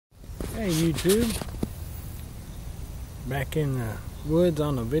Hey YouTube, back in the woods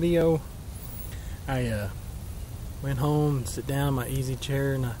on the video. I went home and sit down in my easy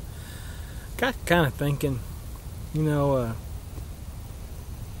chair, and I got kind of thinking, well,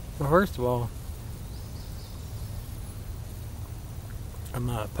 first of all, I'm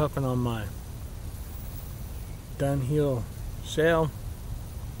puffing on my dunhill shell,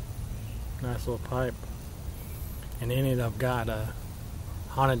 nice little pipe, and in it I've got a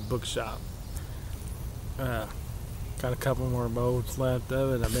haunted bookshop. Got a couple more bowls left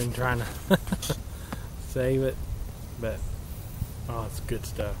of it. I've been trying to save it, but oh, it's good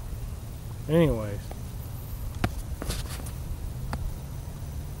stuff. Anyways,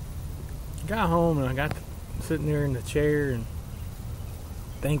 got home and I got sitting there in the chair and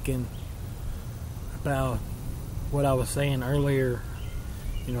thinking about what I was saying earlier,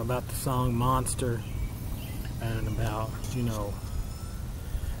 about the song Monster, and about,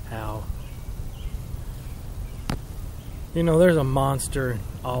 how, there's a monster in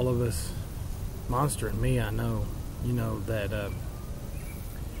all of us. Monster in me, I know. That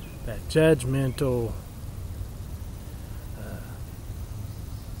judgmental,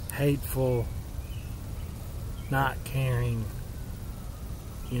 hateful, not caring,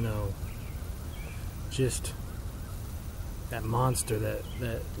 just that monster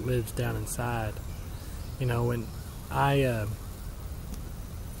that lives down inside. When I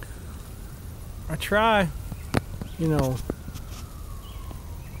try,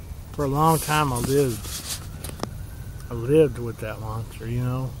 for a long time I lived with that monster,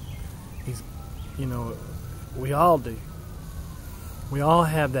 He's, we all do. We all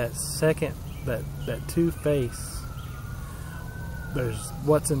have that second, that two-face. There's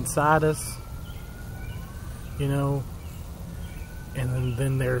what's inside us, and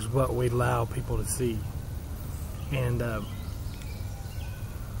then there's what we allow people to see. And I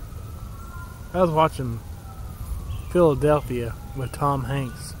was watching Philadelphia with Tom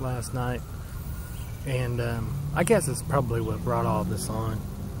Hanks last night, and I guess it's probably what brought all this on.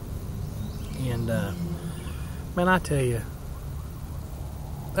 And man, I tell you,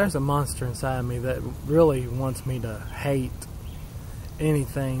 there's a monster inside me that really wants me to hate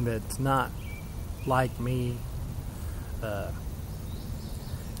anything that's not like me.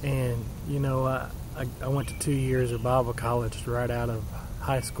 And I went to 2 years of Bible college right out of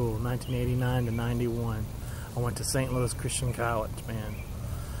high school, 1989 to 91. I went to St. Louis Christian College, man.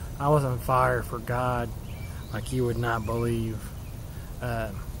 I was on fire for God like you would not believe.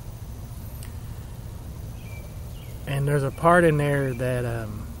 And there's a part in there that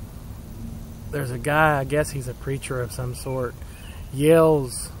there's a guy, I guess he's a preacher of some sort,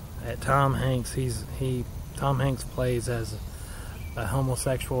 yells at Tom Hanks. Tom Hanks plays as a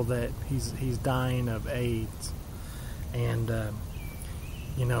homosexual that he's dying of AIDS, and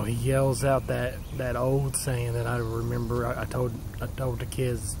he yells out that old saying that I remember. I told the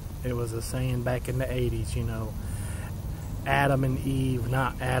kids it was a saying back in the 80s. Adam and Eve,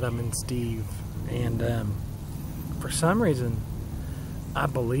 not Adam and Steve. And for some reason, I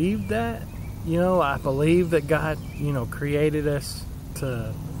believe that. I believe that God, created us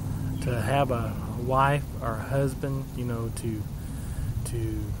to have a wife or a husband,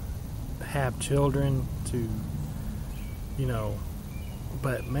 to have children,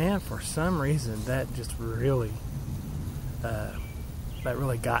 but man, for some reason that just really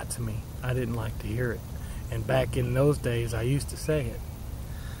got to me. I didn't like to hear it, and back in those days I used to say it.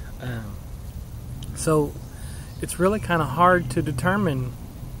 So it's really kind of hard to determine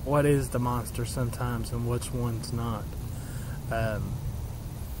what is the monster sometimes and which one's not.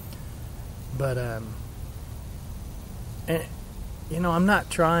 And I'm not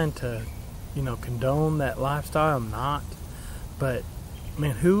trying to, condone that lifestyle. I'm not. But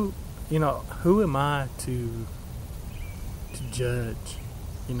man, who am I to judge?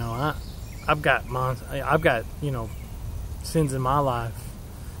 I've got sins in my life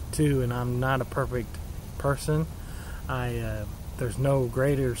too, and I'm not a perfect person. There's no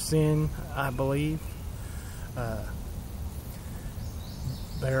greater sin, I believe.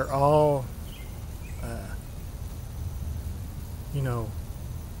 They're all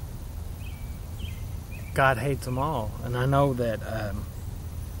God hates them all, and I know that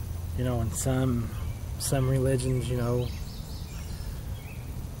in some religions,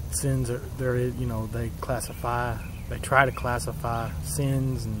 sins are there. They try to classify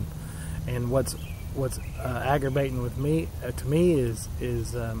sins, and what's aggravating with me to me is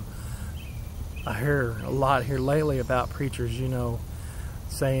I hear a lot here lately about preachers,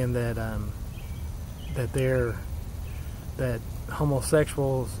 saying that that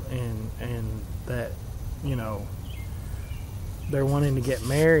homosexuals and that they're wanting to get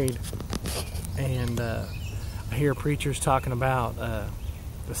married and I hear preachers talking about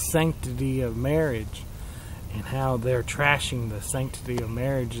the sanctity of marriage and how they're trashing the sanctity of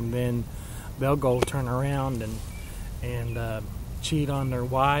marriage, and then they'll go turn around and cheat on their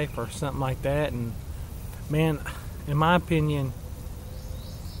wife or something like that. And man, in my opinion,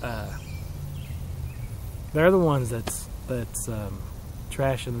 they're the ones that's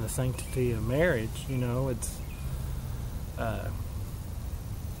trashing the sanctity of marriage. You know, it's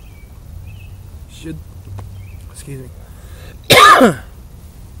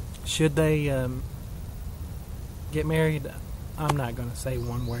should they get married? I'm not going to say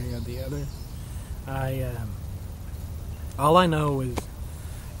one way or the other. All I know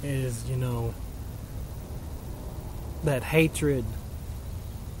is you know, that hatred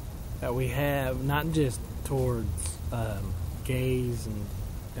that we have, not just towards gays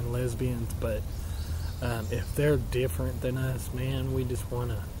and lesbians, but if they're different than us, man, we just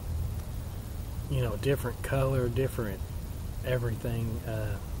want to, you know, different color, different everything.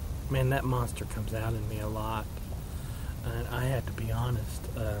 Man, that monster comes out in me a lot, and I have to be honest.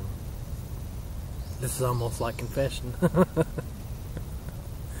 This is almost like confession.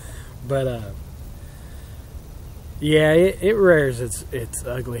 But yeah, it rears its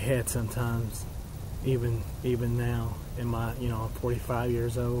ugly head sometimes, even now in my, you know, I'm 45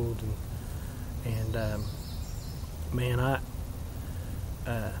 years old, and man,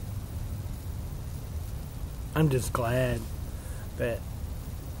 I'm just glad that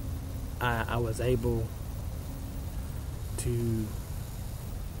I was able to,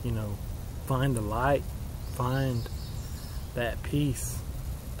 you know, find the light, find that peace.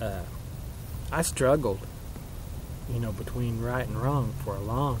 I struggled, you know, between right and wrong for a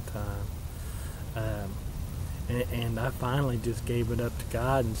long time, and I finally just gave it up to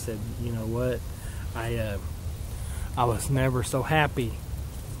God and said, you know what, I was never so happy,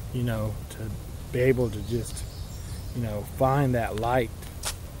 you know, to be able to just, you know, find that light,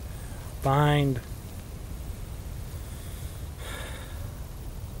 find,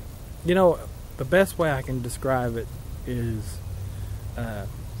 you know, the best way I can describe it is, a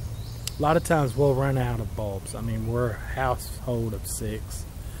lot of times we'll run out of bulbs. I mean, we're a household of 6.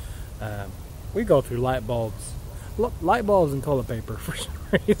 We go through light bulbs and toilet paper for some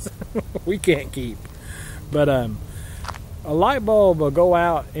reason we can't keep. But a light bulb will go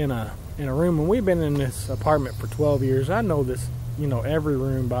out in a room, and we've been in this apartment for 12 years. I know this, you know, every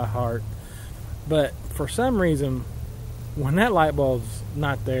room by heart. But for some reason, when that light bulb's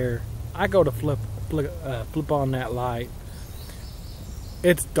not there, I go to flip on that light.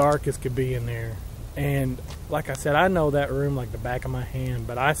 It's dark as could be in there, and like I said, I know that room like the back of my hand,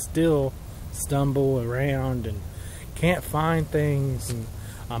 but I still stumble around and can't find things, and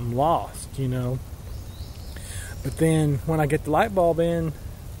I'm lost, you know. But then when I get the light bulb in,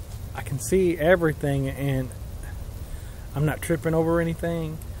 I can see everything, and I'm not tripping over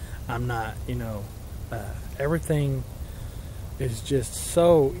anything. I'm not, you know, everything is just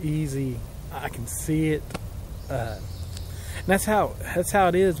so easy. I can see it. And that's how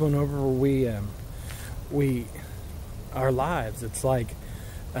it is whenever we our lives. It's like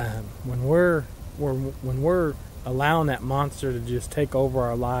when we're allowing that monster to just take over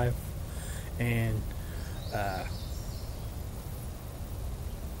our life, and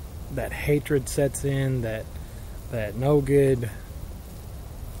that hatred sets in, that no good,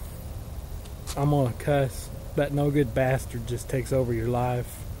 I'm gonna cuss, that no good bastard just takes over your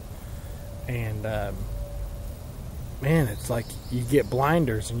life, and man, it's like you get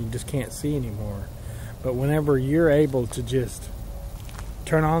blinders and you just can't see anymore. But whenever you're able to just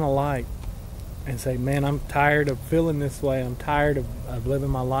turn on the light and say, man, I'm tired of feeling this way, I'm tired of living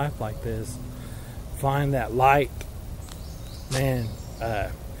my life like this, find that light, man,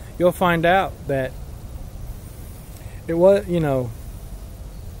 you'll find out that it was, you know,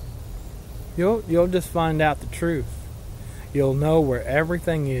 you'll just find out the truth. You'll know where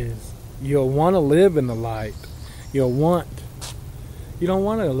everything is. You'll want to live in the light. You don't want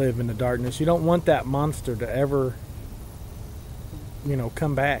to live in the darkness. You don't want that monster to ever, you know,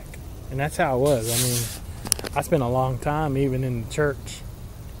 come back. And that's how it was. I mean, I spent a long time even in the church.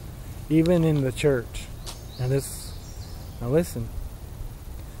 Even in the church. Now listen.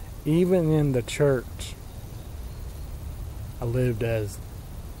 Even in the church, I lived a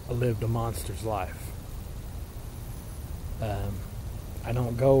monster's life. I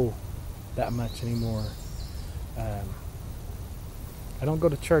don't go that much anymore. I don't go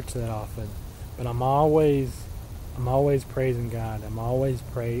to church that often, but I'm always praising God. I'm always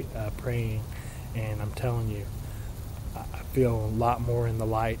praying, and I'm telling you, I feel a lot more in the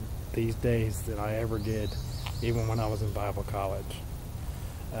light these days than I ever did, even when I was in Bible college.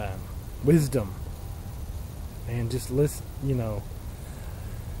 wisdom. And just listen,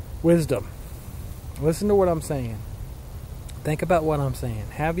 wisdom. Listen to what I'm saying. Think about what I'm saying.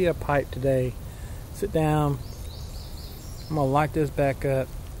 Have you a pipe today. Sit down. I'm going to light this back up.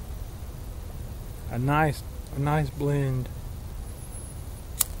 A nice blend.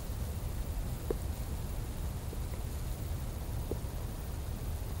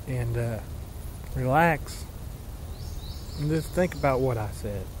 And relax. And just think about what I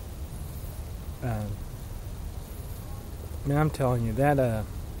said. Man, I'm telling you, that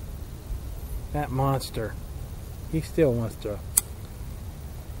monster, he still wants to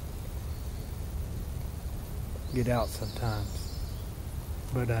get out sometimes.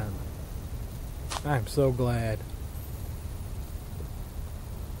 But I'm so glad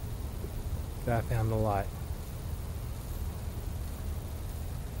that I found the light.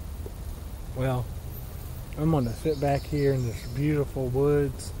 Well, I'm going to sit back here in this beautiful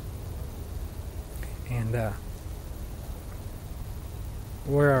woods, and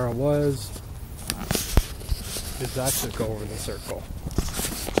where I was is I took over the circle.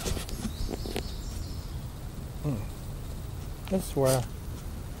 This is where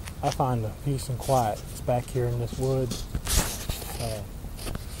I find the peace and quiet. It's back here in this woods.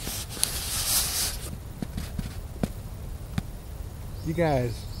 You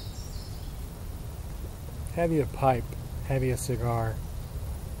guys, have you a pipe, have you a cigar,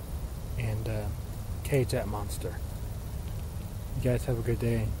 and cage that monster. You guys have a good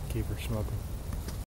day. Keep her smoking.